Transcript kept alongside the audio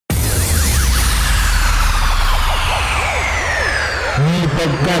Mi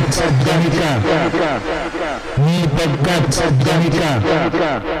podcast Jony K. Mi podcast Jony K.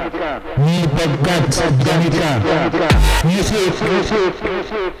 Mi podcast Jony K. Music.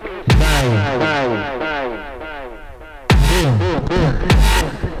 Bye.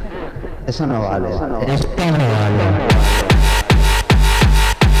 Eso no vale. Esto no vale.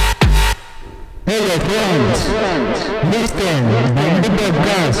 Hello friends, listen, I'm the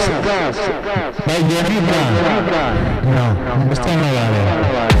podcast by Jony K. No, esto no vale.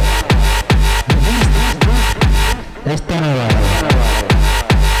 Esto no vale.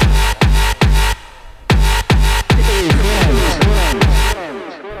 Hey friends,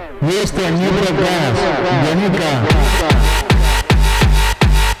 listen, new podcast, Jony K.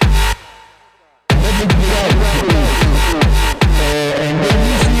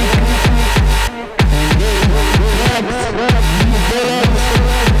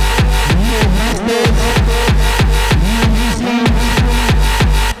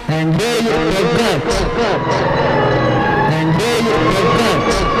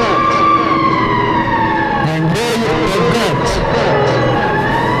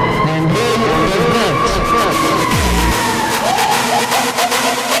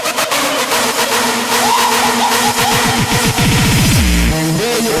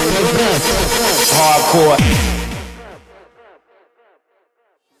 Hardcore.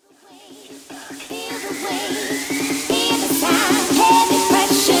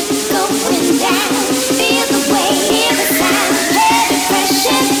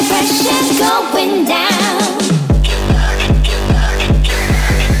 Going down.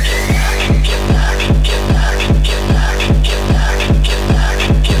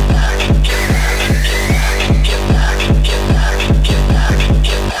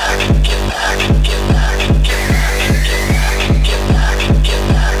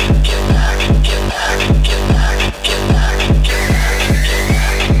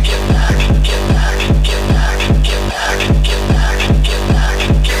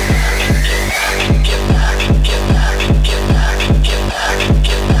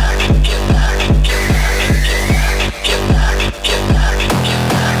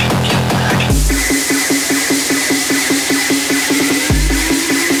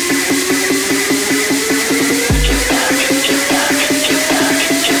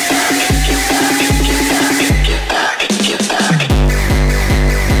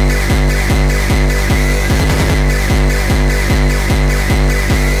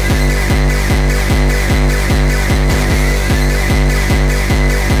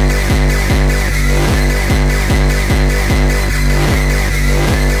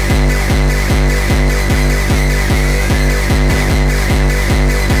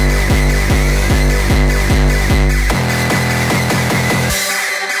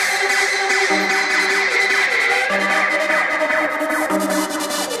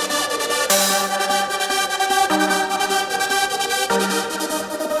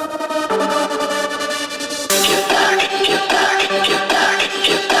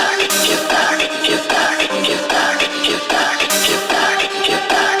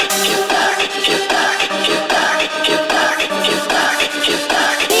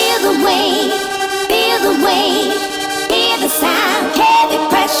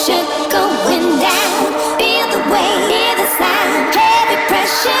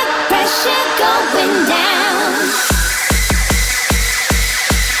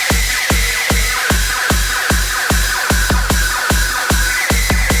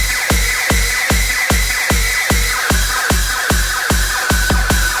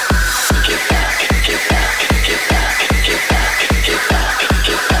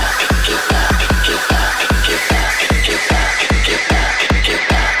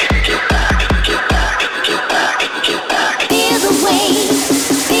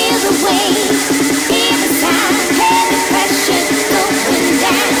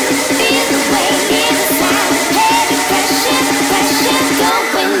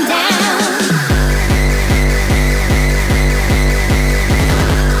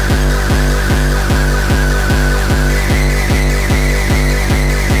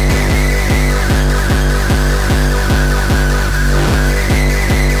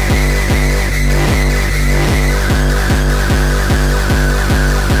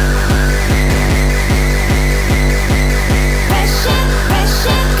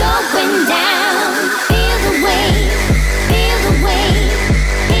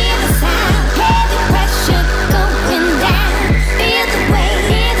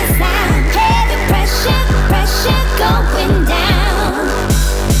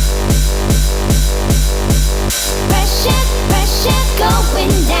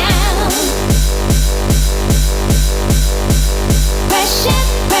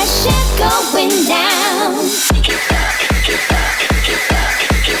 pressure going down. Get back, get back, get back,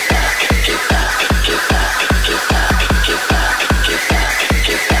 get back, get back, get back, get back, get back, get back,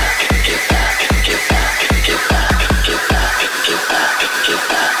 get back, get back, get back, get back, get back, get back, get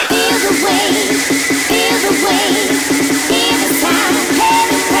back. Feel the wave, feel the wave, feel the sound,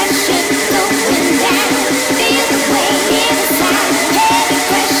 heavy pressure going down. Feel the wave, feel the sound, heavy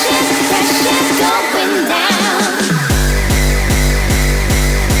pressure going down.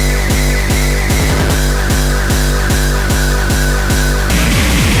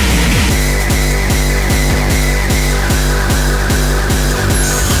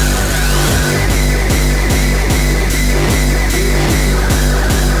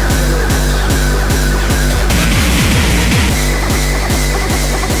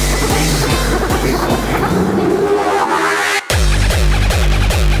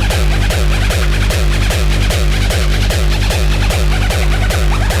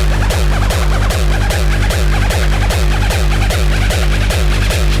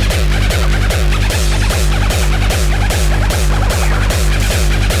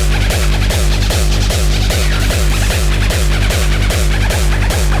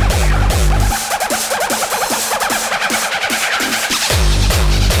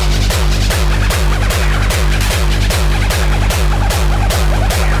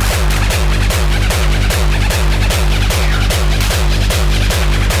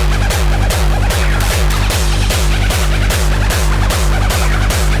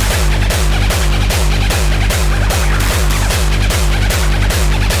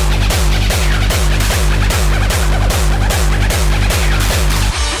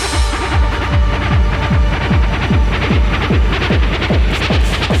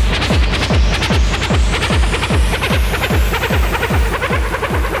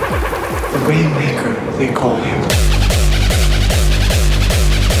 Rainmaker, they call him.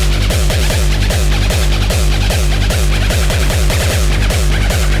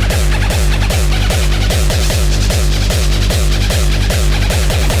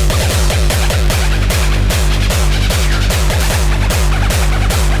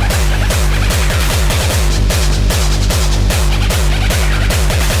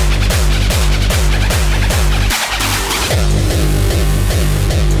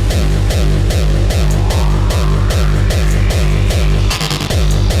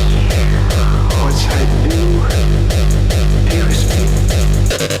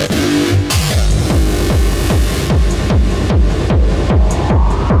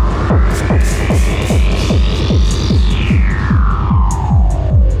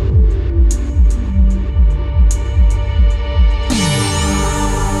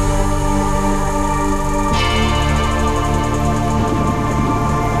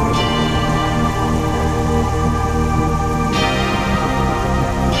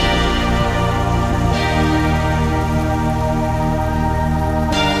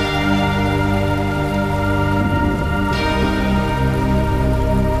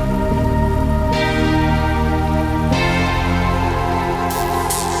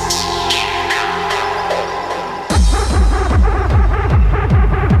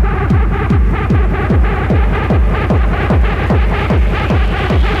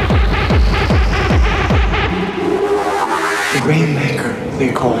 Rainmaker,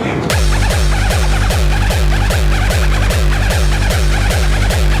 they call him.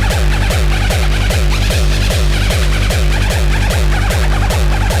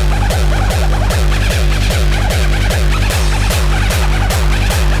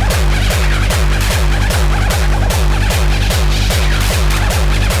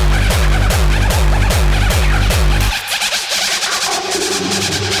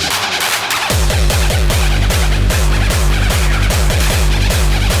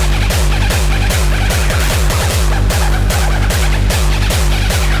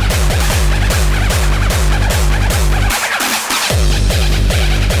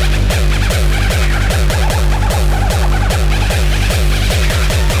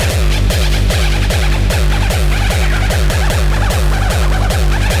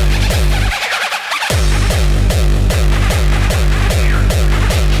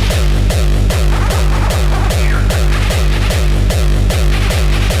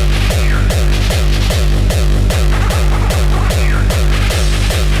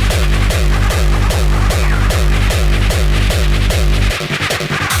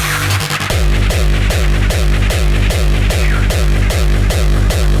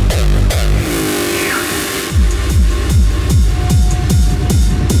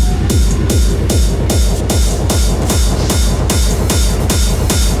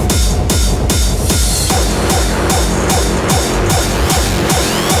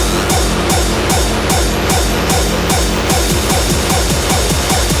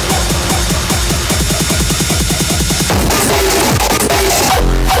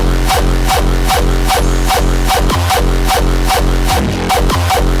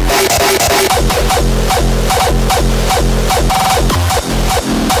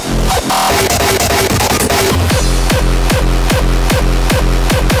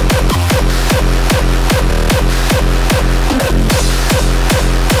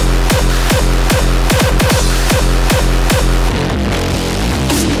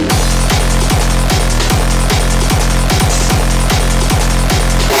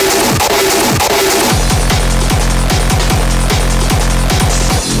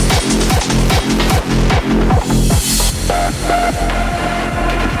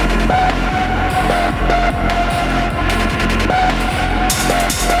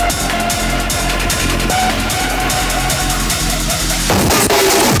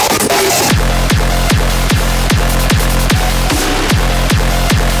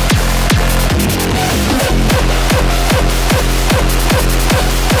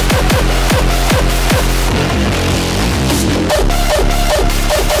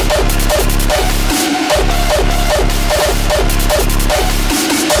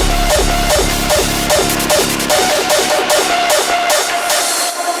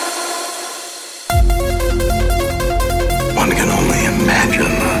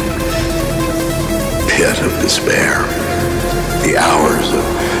 pit of despair. The hours of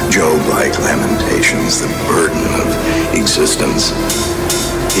Job-like lamentations, the burden of existence.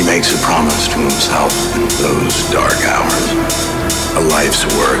 He makes a promise to himself in those dark hours. A life's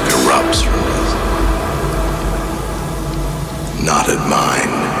work erupts from his knotted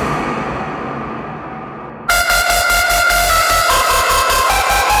mind.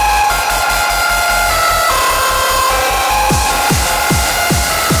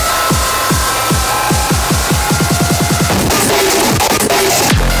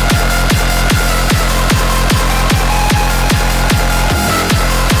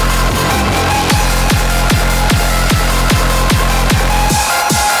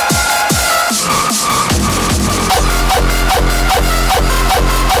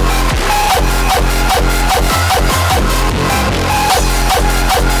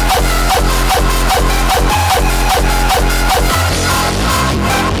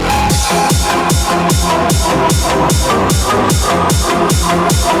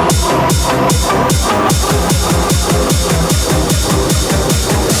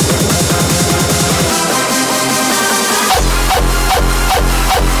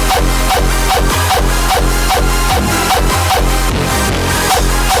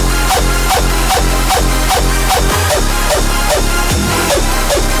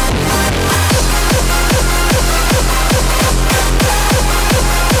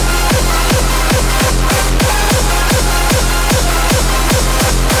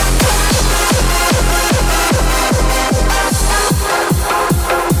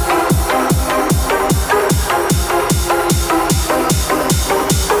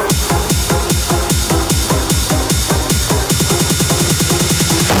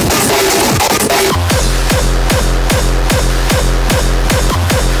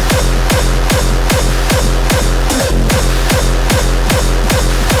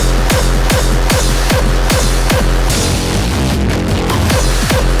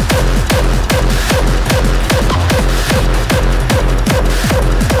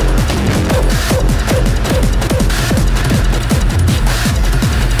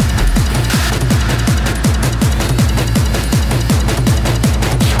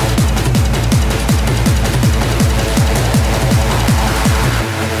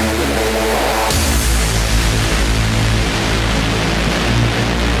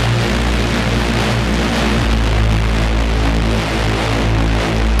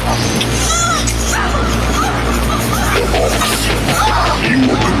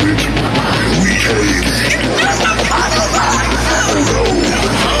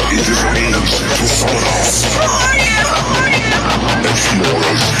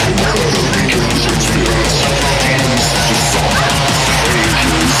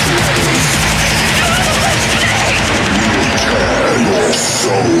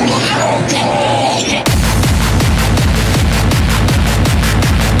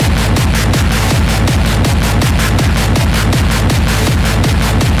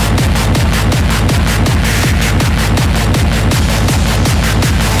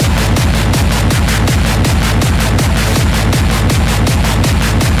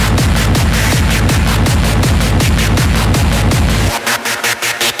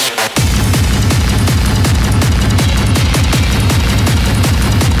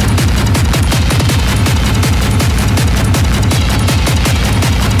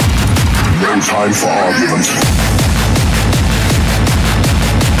 Time for argument.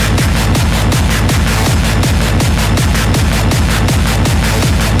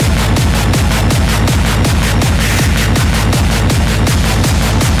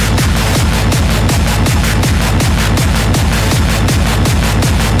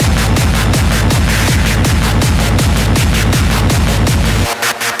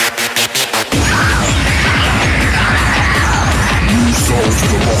 You solved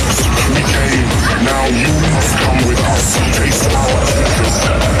the box. We came. Now you must come.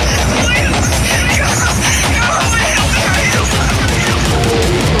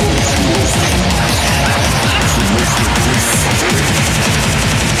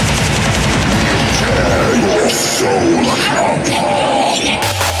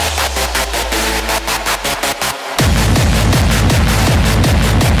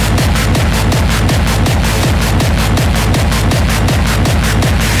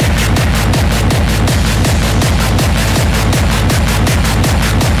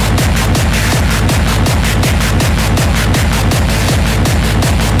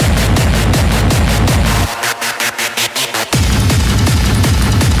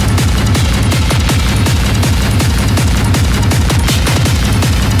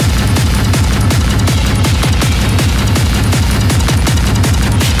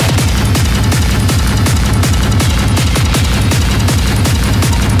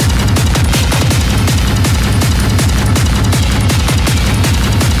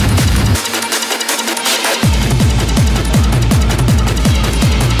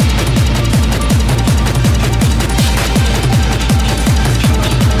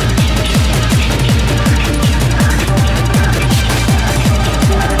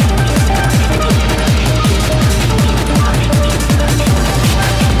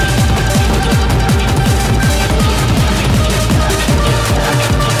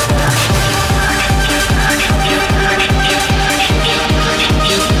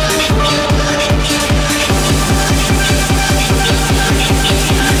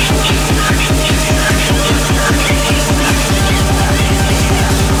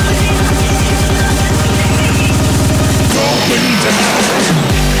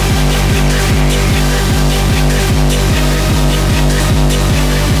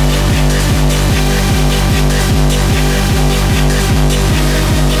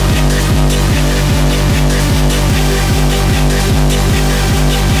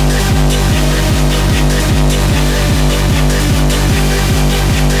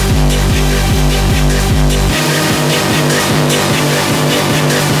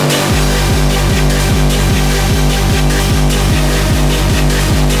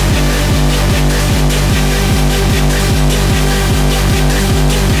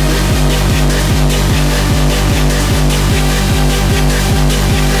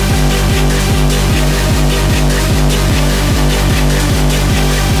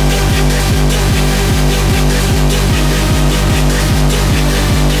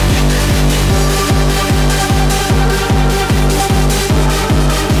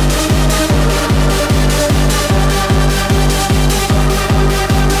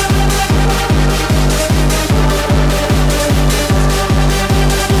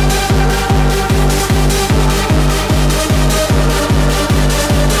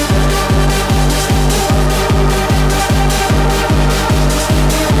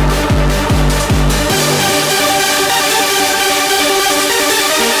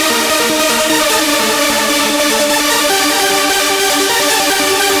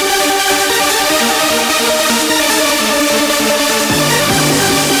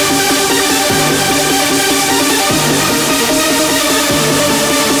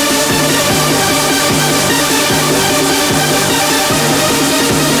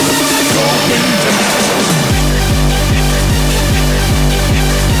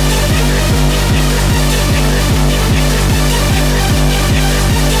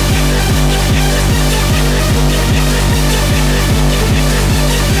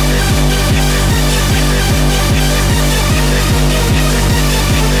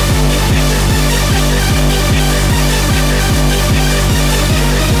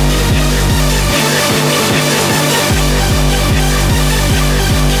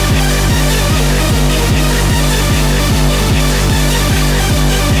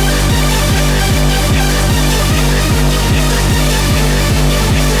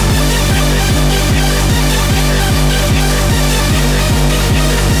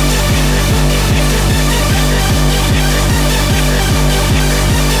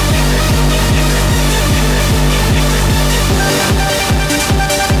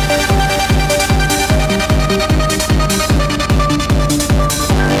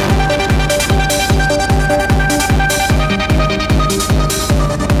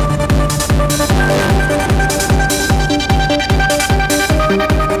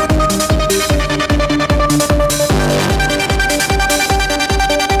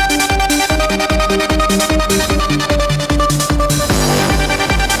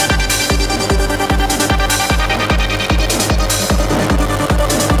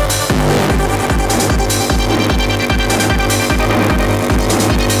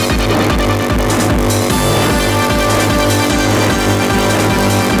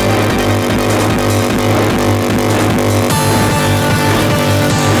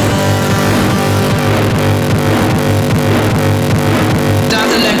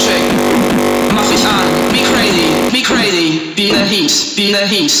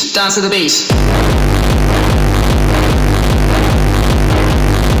 beat, dance to the beat.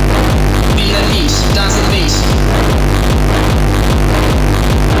 Beat the heat, dance to the beat.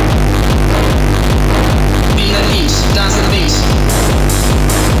 Beat the heat, dance to the beat.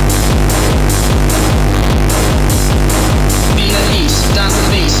 Beat the heat, dance to the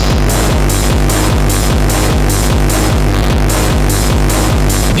beat.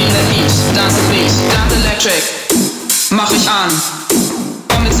 Beat the heat, dance to the beat. Dance electric, mach mich an.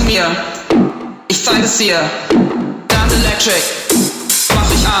 Komm mit zu mir, ich zeig es dir. Dance electric, mach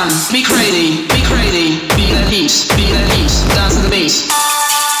mich an. Be crazy, be crazy. Beat the heat, dance to the beat.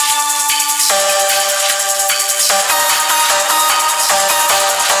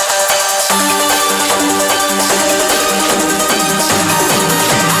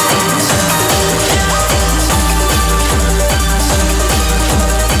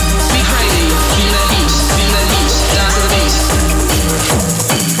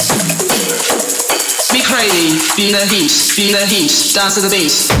 Feel the heat, dance to the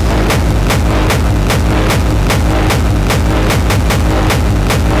bass.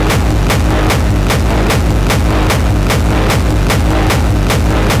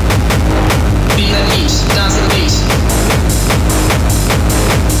 Feel the heat, dance to the bass.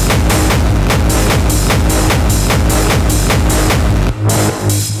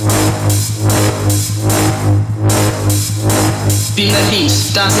 Feel the heat,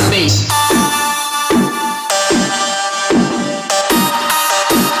 dance to the bass.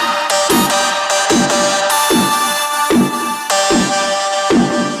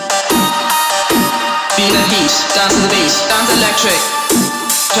 Dance to the bass, dance electric,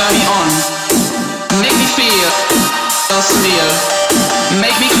 turn me on, make me feel so surreal,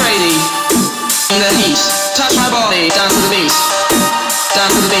 make me crazy, in the heat, touch my body, dance to the bass,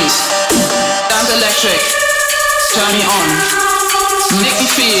 dance to the bass, dance electric, turn me on, make me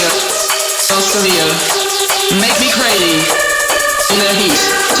feel so surreal, make me crazy, in the heat,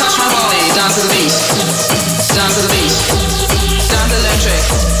 touch my body, dance to the bass, dance to the bass, dance electric,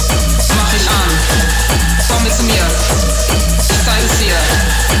 mach mich an. Komm mit zu mir, ich zeig es dir.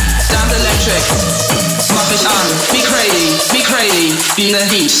 Dance electric, mach mich an. Be crazy, be crazy. Feel the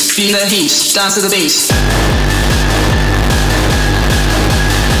heat, dance to the bass.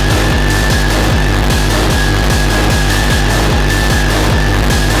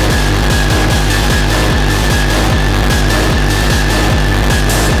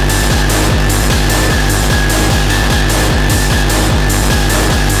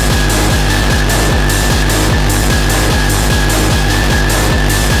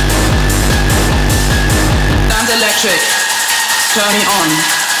 Electric, turn me on,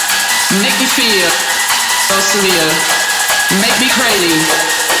 make me feel so surreal, make me crazy,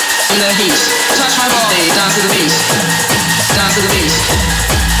 in the heat, touch my body, dance to the beat, dance to the beat,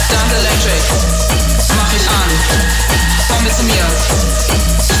 dance electric, mach mich an, komm mit zu mir,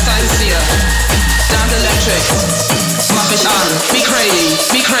 ich zeig es dir, dance electric, mach mich an, be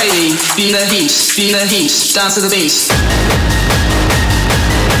crazy, feel the heat, dance to the beat.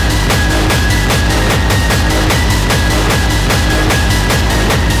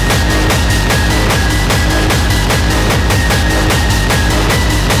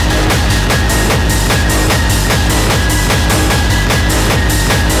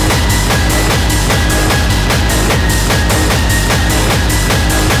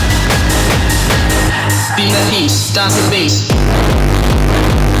 Dance to the bass.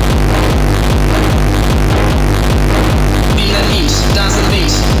 Feel the heat, dance to the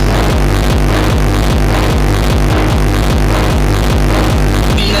bass.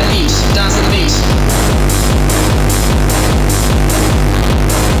 Feel the heat, dance to the bass.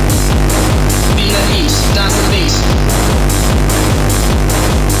 Feel the heat, dance to the bass.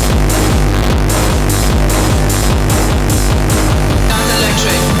 Dance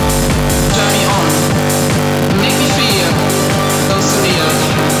electric, turn me on. Make me feel so surreal,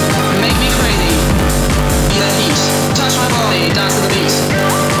 make me crazy, feel the heat, touch my body, dance to the beat,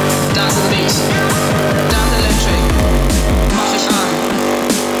 dance to the beat, dance electric, mach ich an,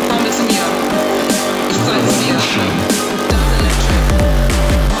 komm mit zu mir, ich zeig es dir, dance electric,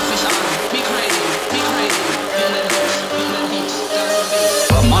 mach ich an, be crazy, feel the heat, dance to the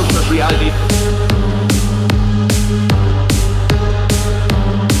beat. Monsterours Reality.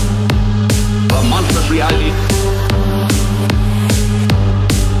 Monsterours Reality.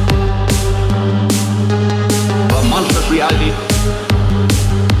 Monsterours Reality.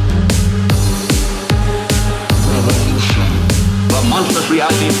 Monsterours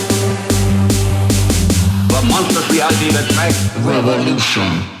Reality. Monsterours Reality, the track Revolution.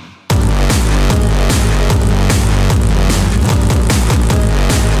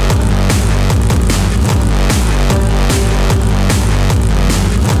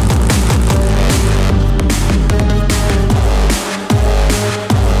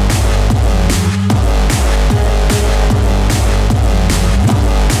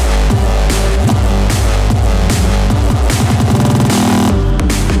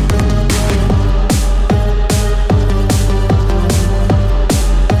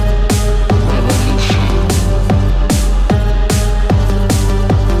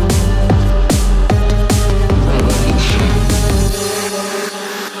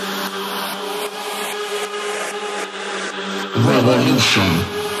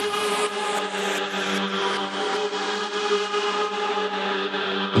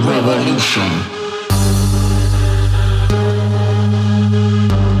 Revolution.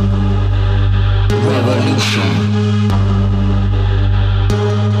 Revolution.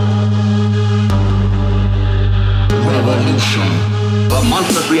 Revolution. The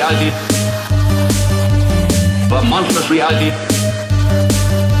monstrous reality. The monstrous reality.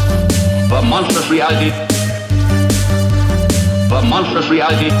 The monstrous reality. The monstrous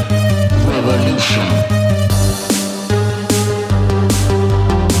reality. Revolution.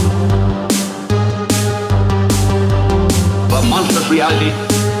 The monstrous reality.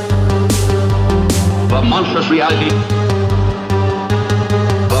 The monstrous reality.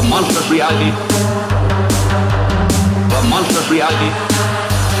 The monstrous reality. The monstrous reality.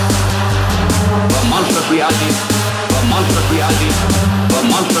 The monstrous reality. The monstrous reality. The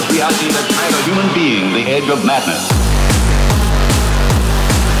monstrous reality that drag a human being the edge of madness.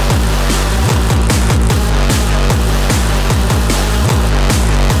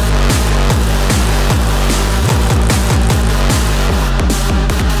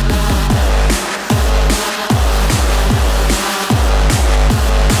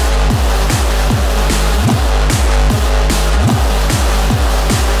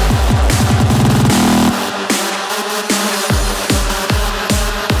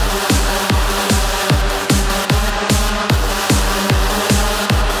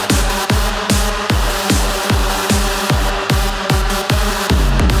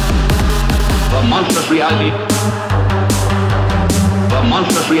 Reality. The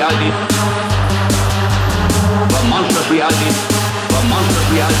monstrous reality. The monstrous reality. The monstrous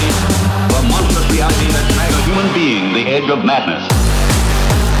reality. The monstrous reality that drag a human being the edge of madness.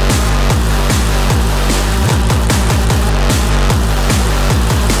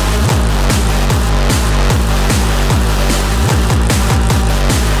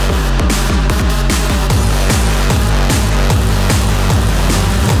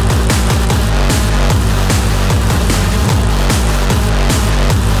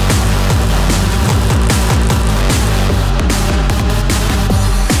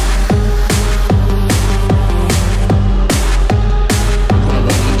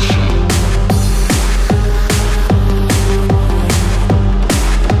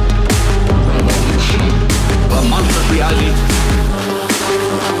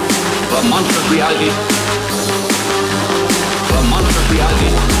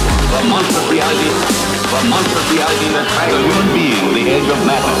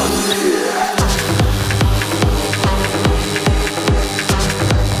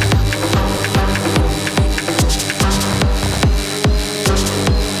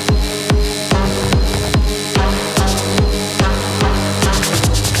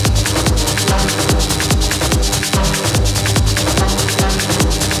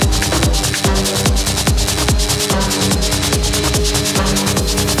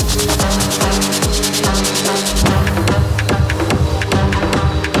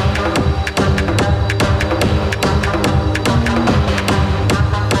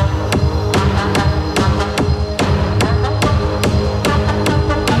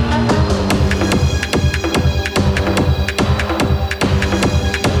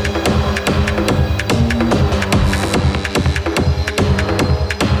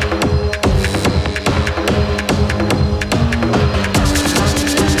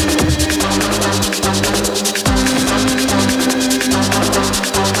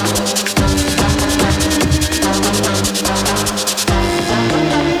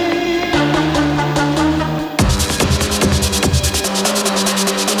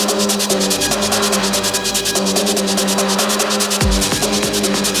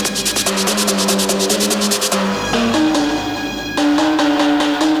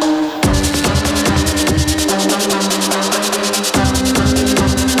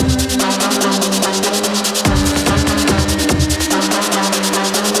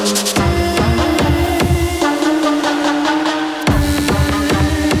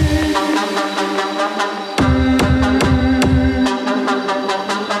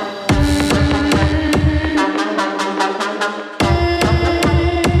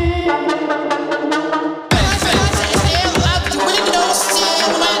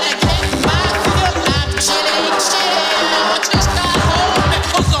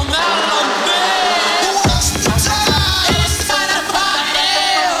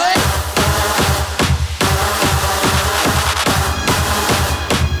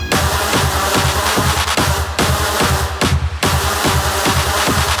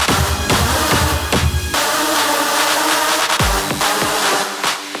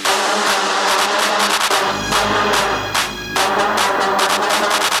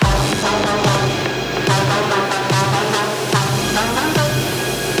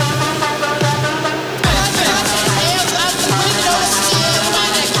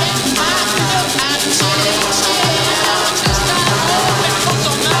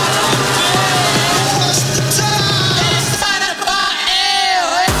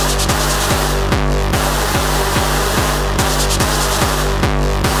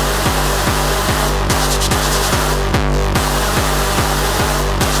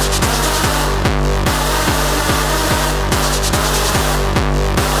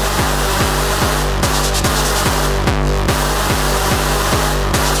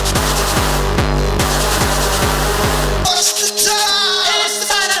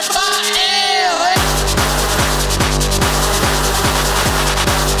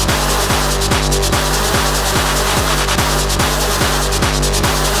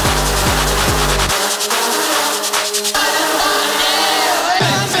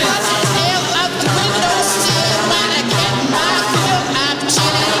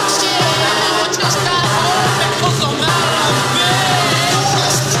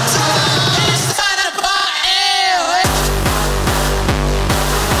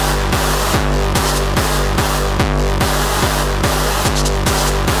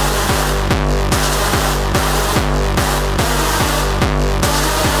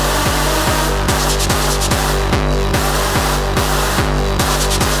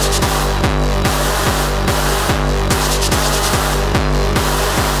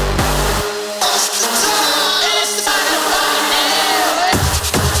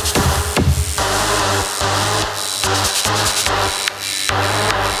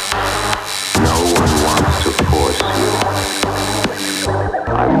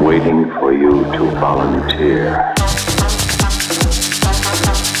 I'm waiting for you to volunteer.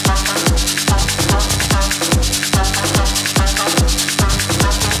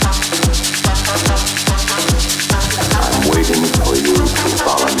 I'm waiting for you to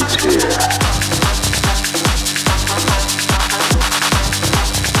volunteer.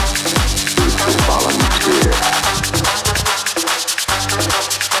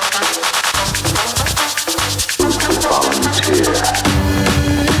 Volunteer.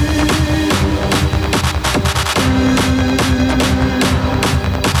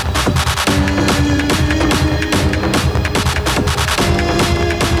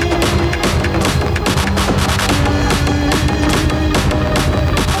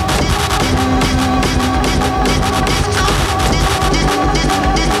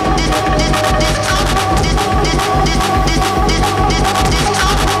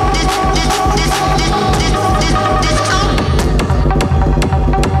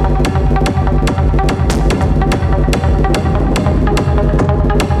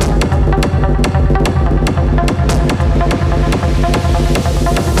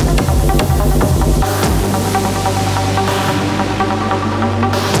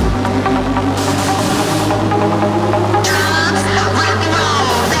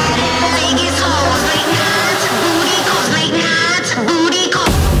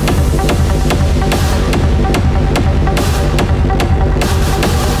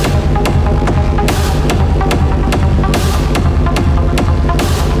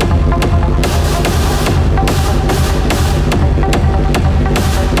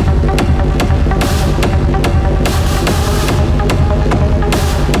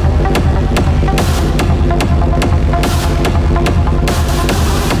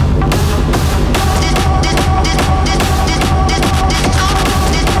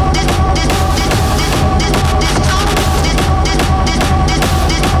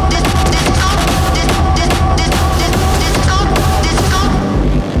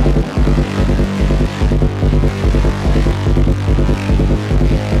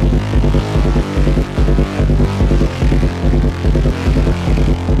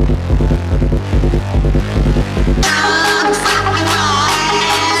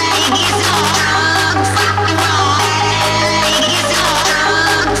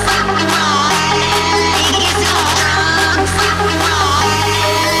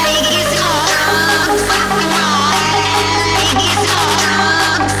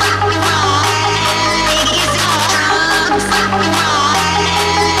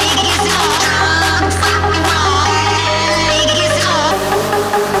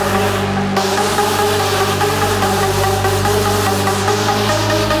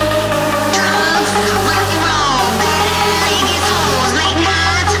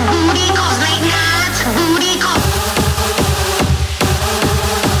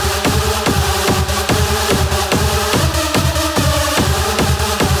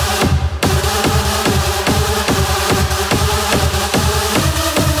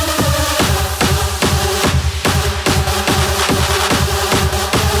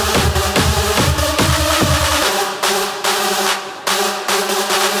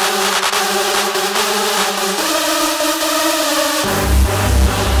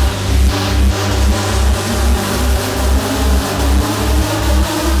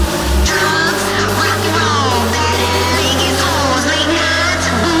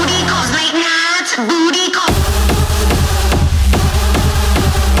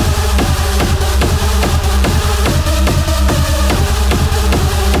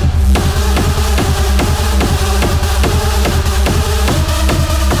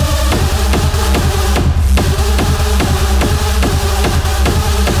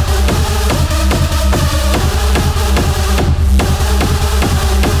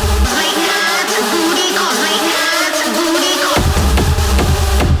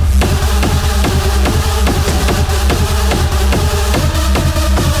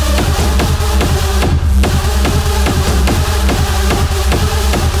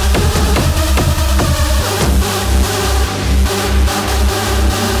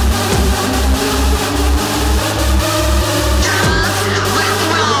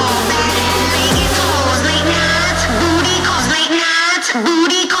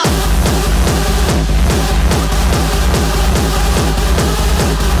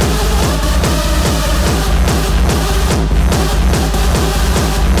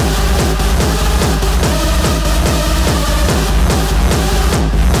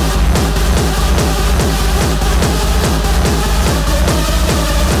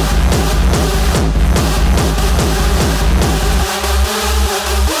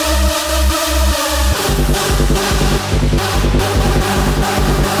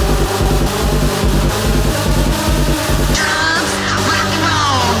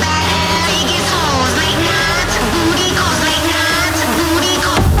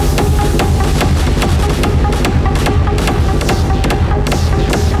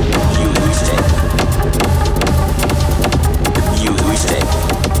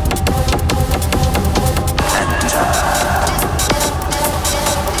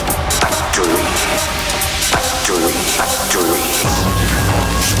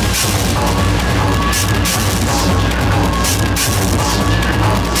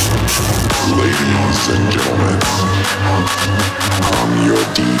 and gentlemen, I'm your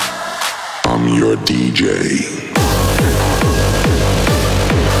DJ. I'm your DJ.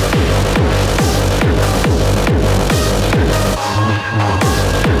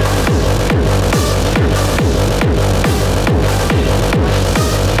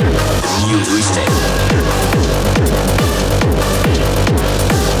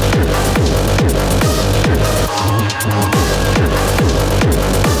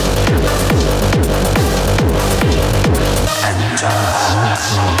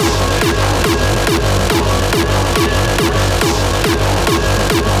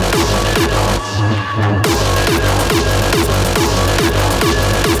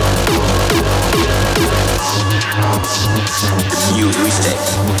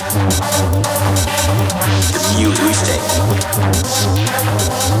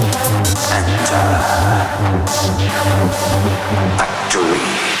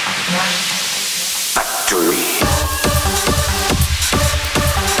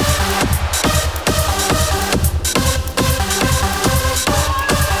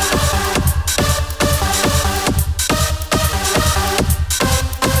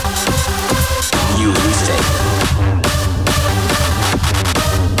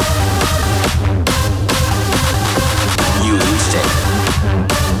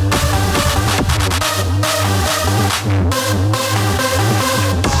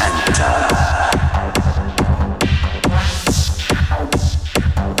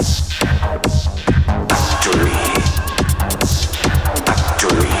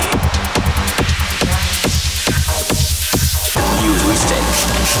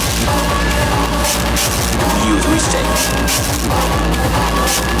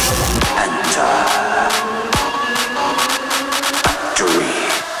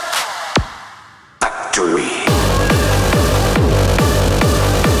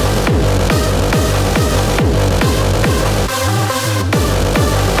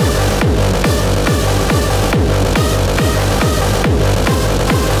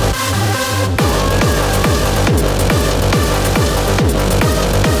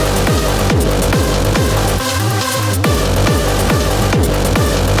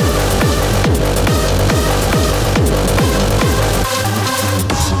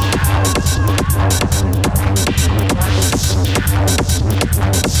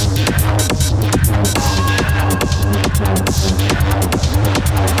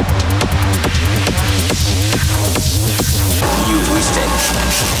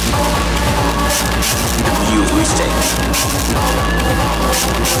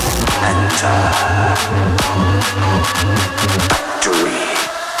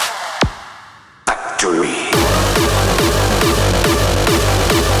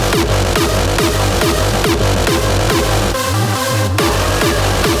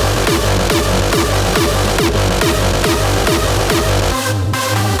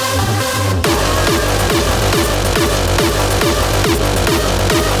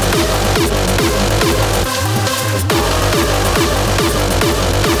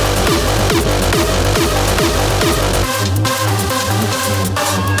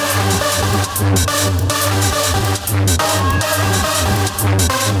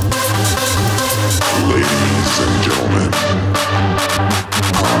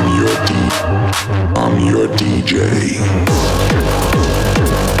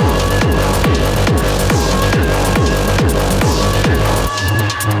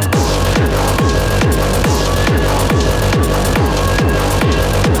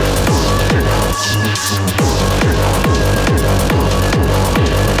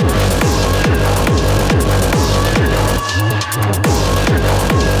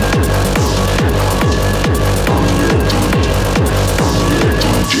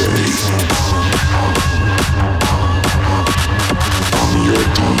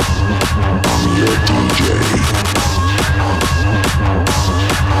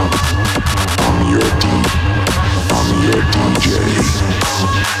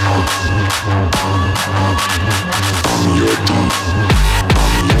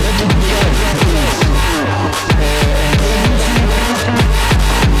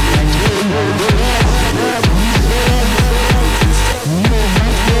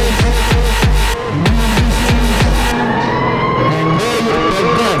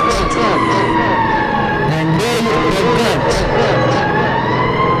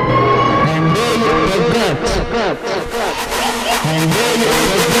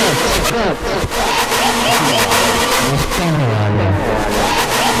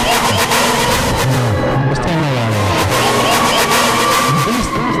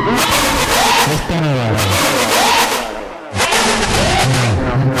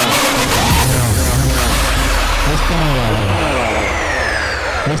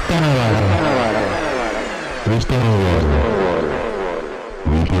 Esto no vale. Esto no vale.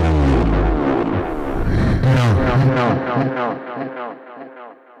 No.